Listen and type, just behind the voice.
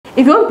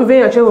If you want to prevent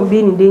your child from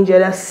being in danger,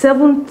 there are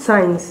 7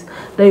 signs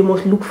that you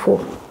must look for.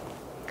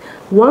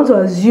 We want to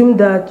assume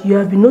that you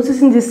have been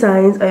noticing these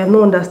signs and you have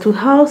not understood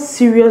how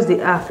serious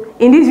they are.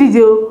 In this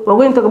video, we're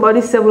going to talk about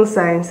these 7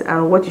 signs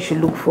and what you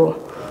should look for.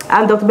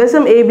 I'm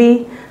DrBessem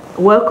A.B.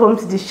 Welcome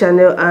to this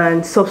channel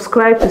and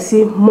subscribe to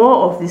see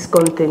more of this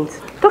content.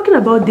 Talking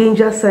about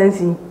danger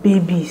signs in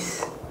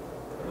babies.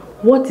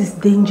 What is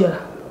danger?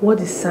 What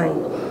is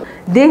sign?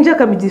 Danger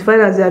can be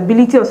defined as the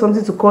ability of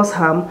something to cause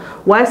harm,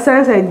 while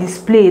signs are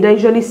displayed that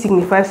usually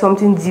signify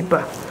something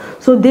deeper.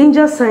 So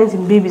danger signs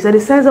in babies are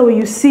the signs that when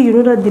you see, you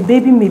know that the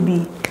baby may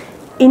be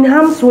in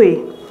harm's way.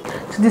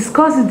 To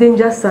discuss these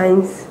danger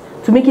signs,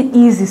 to make it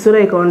easy so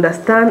that you can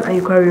understand and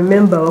you can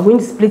remember, we're going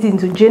to split it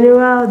into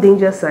general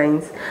danger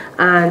signs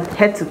and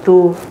head to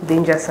toe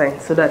danger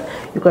signs so that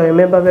you can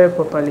remember very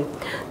properly.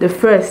 The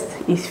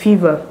first is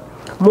fever.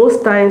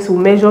 Most times we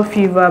measure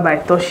fever by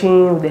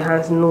touching with the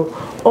hands. No,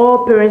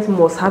 all parents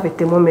must have a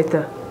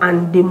thermometer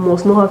and they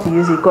must know how to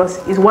use it, because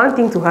it's one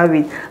thing to have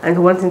it and it's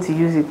one thing to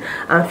use it.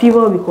 And fever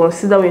will be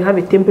considered when you have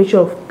a temperature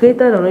of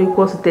greater than or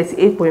equal to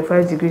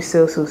 38.5 degrees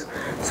Celsius.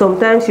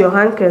 Sometimes your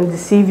hand can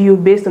deceive you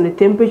based on the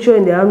temperature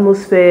in the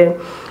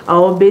atmosphere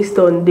or based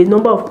on the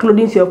number of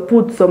clothing you have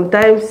put.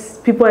 Sometimes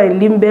people are in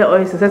limbe or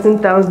in certain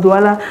towns,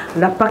 Douala,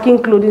 and are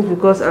packing clothing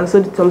because, and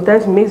so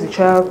sometimes it makes the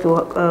child to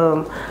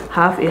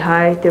have a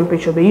high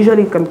temperature, but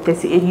usually it can be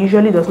 38,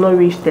 usually does not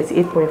reach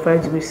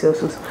 38.5 degrees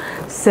Celsius.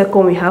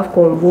 Second, we have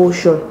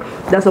convulsion.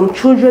 There are some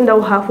children that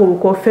will have what we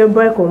call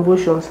febrile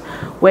convulsions.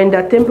 When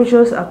their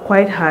temperatures are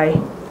quite high,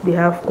 they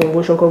have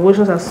convulsion.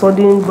 Convulsions are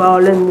sudden,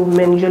 violent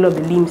movement, usually of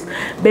the limbs.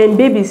 But in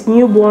babies,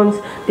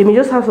 newborns, they may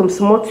just have some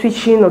small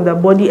twitching of the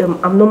body and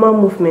abnormal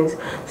movements.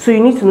 So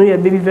you need to know your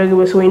baby very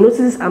well. So when you notice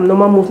these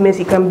abnormal movements,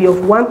 it can be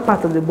of one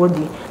part of the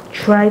body.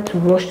 Try to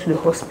rush to the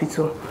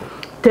hospital.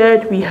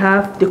 Third, we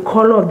have the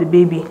color of the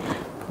baby.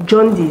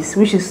 Jaundice,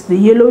 which is the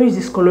yellowish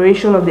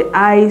discoloration of the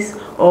eyes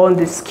or on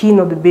the skin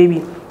of the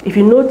baby. If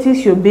you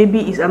notice your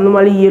baby is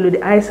abnormally yellow,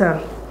 the eyes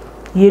are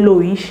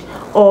yellowish,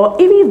 or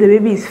even if the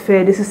baby is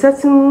fair, there's a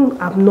certain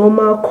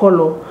abnormal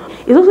color.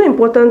 It's also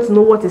important to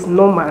know what is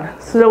normal,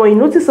 so that when you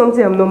notice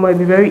something abnormal, it'll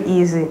be very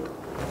easy.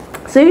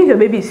 So even if your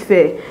baby is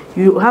fair,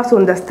 you have to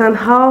understand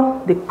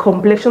how the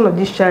complexion of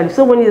this child is.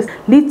 So when there's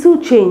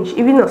little change,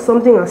 even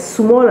something as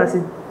small as a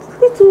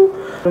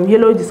little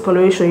yellow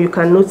discoloration, you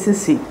can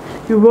notice it.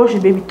 You rush the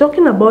baby.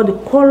 Talking about the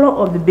color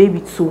of the baby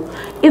too.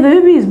 If the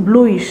baby is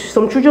bluish,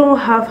 some children will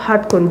have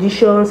heart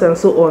conditions and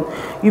so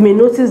on. You may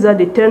notice that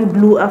they turn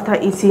blue after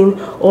eating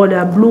or they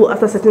are blue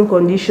after certain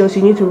conditions.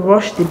 You need to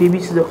rush the baby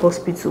to the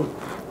hospital.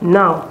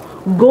 Now,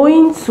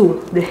 going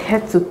to the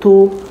head to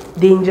toe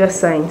danger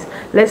signs.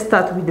 Let's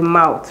start with the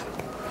mouth.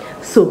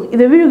 So, if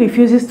the baby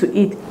refuses to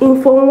eat,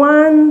 in Form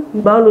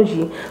 1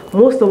 biology,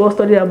 most of us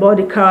study about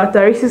the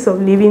characteristics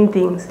of living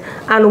things,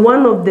 and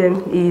one of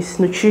them is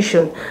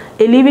nutrition.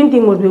 A living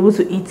thing must be able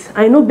to eat.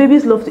 I know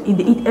babies love to eat,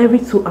 they eat every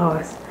 2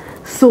 hours.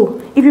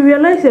 So, if you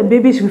realize your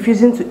baby is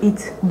refusing to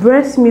eat,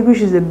 breast milk,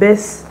 which is the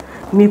best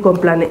milk on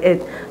planet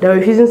Earth, they're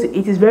refusing to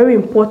eat, it's very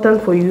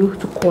important for you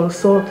to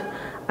consult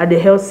at the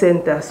health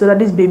center so that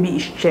this baby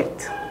is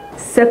checked.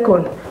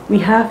 Second, we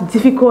have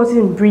difficulty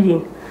in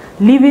breathing.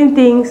 Living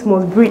things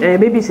must breathe, and your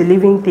baby is a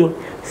living thing.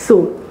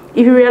 So,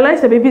 if you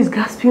realize the baby is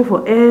gasping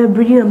for air,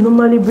 breathing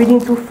abnormally, breathing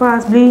too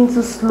fast, breathing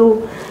too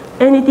slow,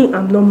 anything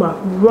abnormal,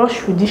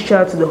 rush with this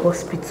child to the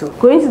hospital.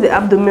 Going to the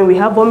abdomen, we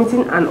have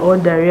vomiting and or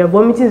diarrhea.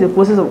 Vomiting is the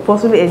process of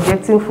forcibly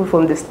ejecting food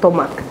from the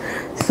stomach.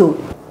 So,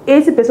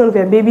 80% of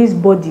your baby's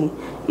body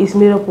is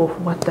made up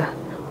of water.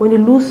 When they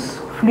lose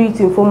fluid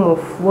in form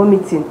of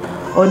vomiting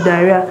or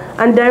diarrhea,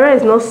 and diarrhea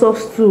is not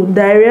soft stool,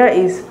 diarrhea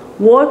is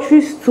watery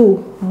stool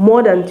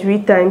more than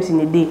 3 times in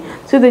a day.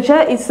 So if the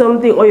child eats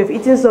something or you've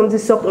eaten something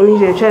soft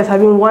orange and the child is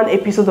having 1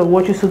 episode of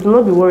watery stool, do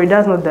not be worried,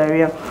 that's not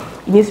diarrhea.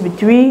 It needs to be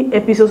 3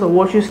 episodes of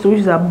watery stool,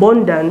 which is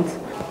abundant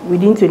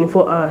within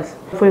 24 hours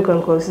before you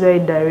can consider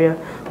it diarrhea.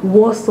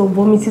 Worst of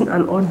vomiting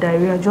and or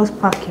diarrhea, just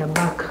pack your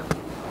bag,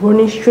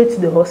 running straight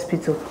to the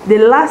hospital. The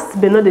last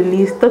but not the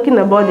least, talking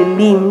about the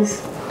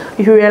limbs.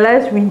 If you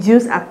realize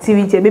reduced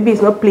activity, your baby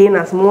is not playing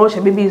as much,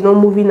 your baby is not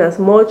moving as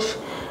much,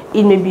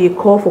 it may be a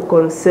call for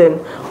concern.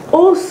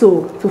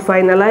 Also, to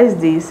finalize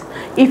this,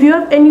 if you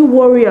have any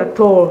worry at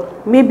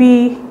all,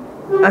 maybe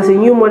as a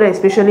new mother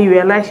especially, you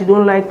realize you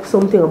don't like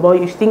something about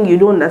you, think you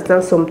don't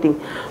understand something,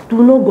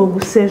 do not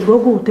Google search.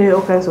 Google will tell you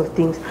all kinds of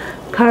things.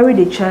 Carry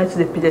the child to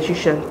the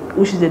pediatrician,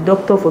 which is the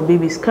doctor for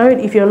babies. Carry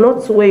it. If you're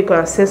not where you can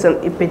access a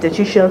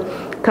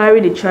pediatrician,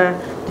 carry the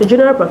child to a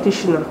general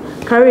practitioner.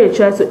 Carry a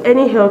child to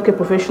any healthcare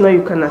professional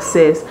you can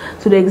access,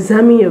 so they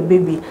examine your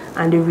baby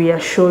and they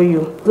reassure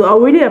you. So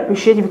I really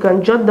appreciate if you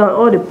can jot down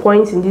all the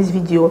points in this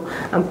video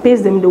and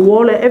paste them in the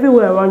wall and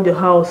everywhere around your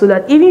house, so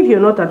that even if you're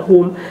not at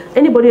home,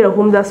 anybody at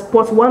home that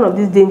spots one of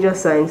these danger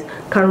signs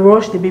can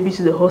rush the baby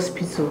to the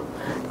hospital.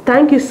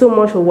 Thank you so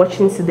much for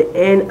watching to the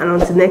end,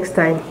 and until next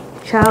time,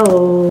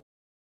 ciao.